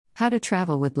How to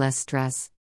travel with less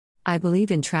stress. I believe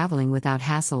in traveling without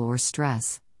hassle or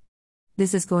stress.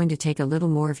 This is going to take a little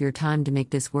more of your time to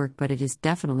make this work, but it is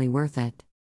definitely worth it.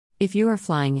 If you are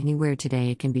flying anywhere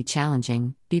today, it can be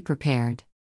challenging. Be prepared.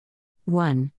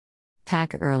 1.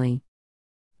 Pack early.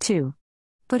 2.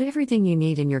 Put everything you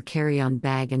need in your carry-on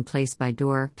bag and place by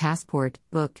door: passport,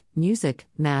 book, music,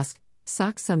 mask,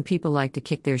 socks. Some people like to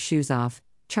kick their shoes off,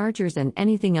 chargers, and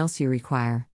anything else you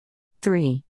require.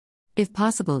 3. If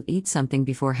possible, eat something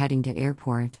before heading to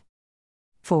airport.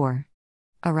 4.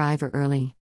 Arrive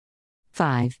early.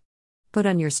 5. Put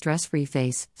on your stress-free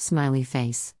face, smiley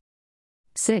face.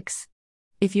 6.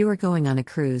 If you are going on a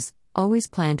cruise, always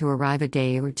plan to arrive a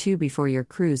day or two before your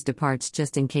cruise departs,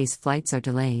 just in case flights are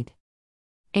delayed.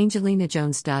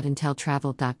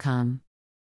 AngelinaJones.inteltravel.com.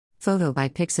 Photo by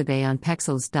Pixabay on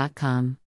Pexels.com.